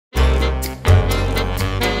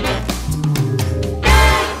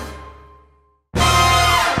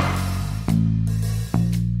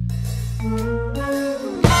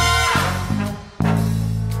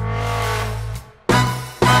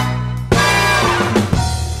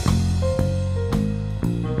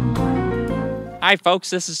Hi folks,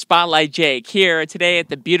 this is Spotlight Jake here today at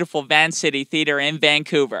the beautiful Van City Theatre in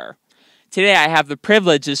Vancouver. Today I have the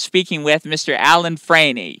privilege of speaking with Mr. Alan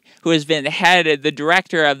Franey, who has been the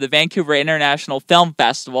director of the Vancouver International Film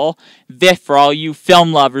Festival, VIFF for all you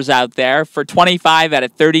film lovers out there, for 25 out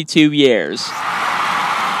of 32 years.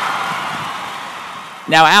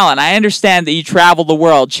 Now Alan, I understand that you travel the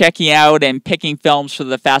world checking out and picking films for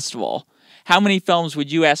the festival. How many films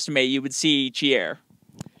would you estimate you would see each year?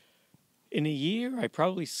 In a year, I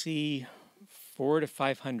probably see 400 to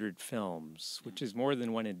 500 films, which is more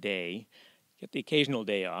than one a day. Get the occasional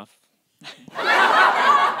day off.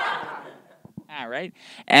 All right.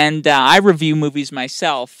 And I review movies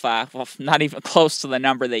myself, well, not even close to the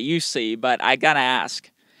number that you see, but I gotta ask,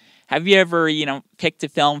 have you ever, picked a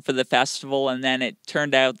film for the festival and then it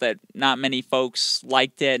turned out that not many folks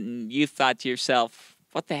liked it and you thought to yourself,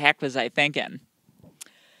 what the heck was I thinking?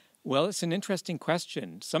 Well, it's an interesting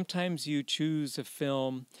question. Sometimes you choose a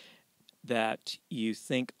film that you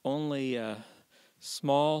think only a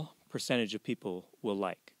small percentage of people will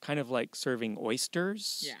like. Kind of like serving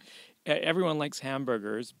oysters. Yeah. Everyone likes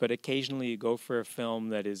hamburgers, but occasionally you go for a film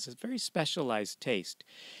that is a very specialized taste.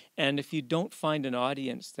 And if you don't find an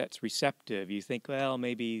audience that's receptive, you think, well,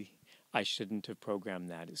 maybe I shouldn't have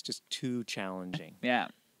programmed that. It's just too challenging. Yeah.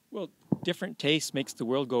 Well, different taste makes the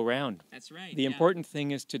world go round. That's right. The important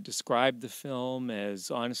thing is to describe the film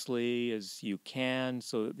as honestly as you can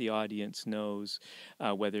so that the audience knows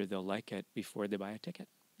whether they'll like it before they buy a ticket.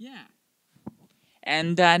 Yeah.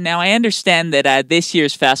 And now I understand that this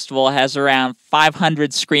year's festival has around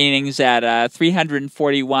 500 screenings at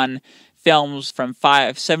 341 films from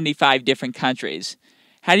 75 different countries.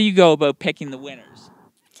 How do you go about picking the winners?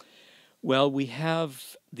 Well, we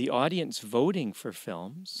have the audience voting for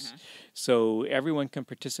films, so everyone can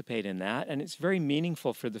participate in that, and it's very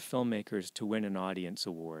meaningful for the filmmakers to win an audience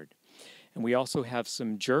award. And we also have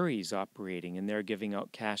some juries operating, and they're giving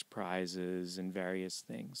out cash prizes and various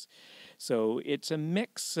things. So it's a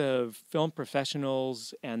mix of film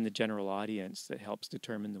professionals and the general audience that helps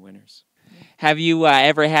determine the winners. Have you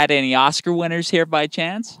ever had any Oscar winners here by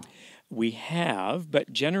chance? We have,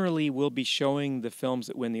 but generally we'll be showing the films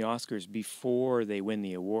that win the Oscars before they win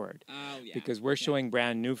the award. Oh, yeah. Because we're showing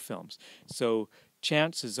brand new films. So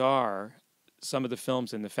chances are some of the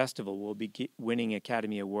films in the festival will be winning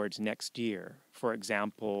Academy Awards next year. For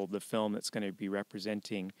example, the film that's going to be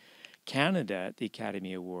representing Canada at the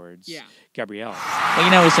Academy Awards, Gabrielle.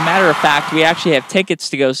 Well, as a matter of fact, we actually have tickets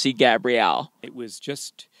to go see Gabrielle. It was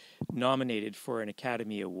just nominated for an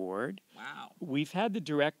Academy Award. Wow. We've had the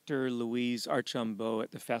director, Louise Archambault,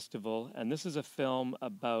 at the festival, and this is a film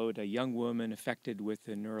about a young woman affected with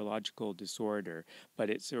a neurological disorder, but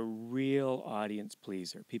it's a real audience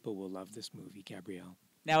pleaser. People will love this movie, Gabrielle.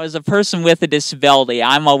 Now, as a person with a disability,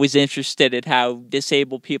 I'm always interested in how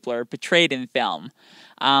disabled people are portrayed in film.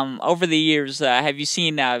 Over the years, have you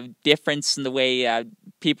seen a difference in the way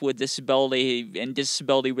people with disability and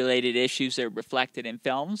disability-related issues are reflected in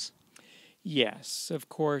films? Yes, of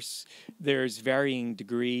course, there's varying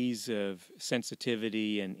degrees of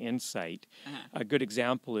sensitivity and insight. A good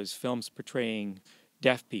example is films portraying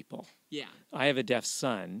deaf people. Yeah. I have a deaf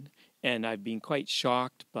son, and I've been quite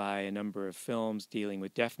shocked by a number of films dealing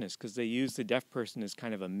with deafness because they use the deaf person as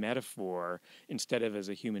kind of a metaphor instead of as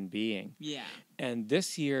a human being. Yeah. And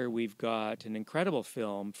this year we've got an incredible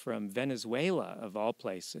film from Venezuela, of all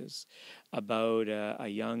places, about a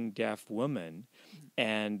young deaf woman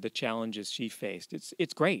and the challenges she faced.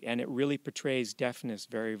 It's great, and it really portrays deafness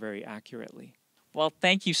very, very accurately. Well,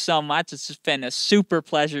 thank you so much. It's just been a super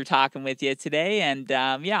pleasure talking with you today, and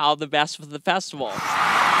yeah, all the best for the festival.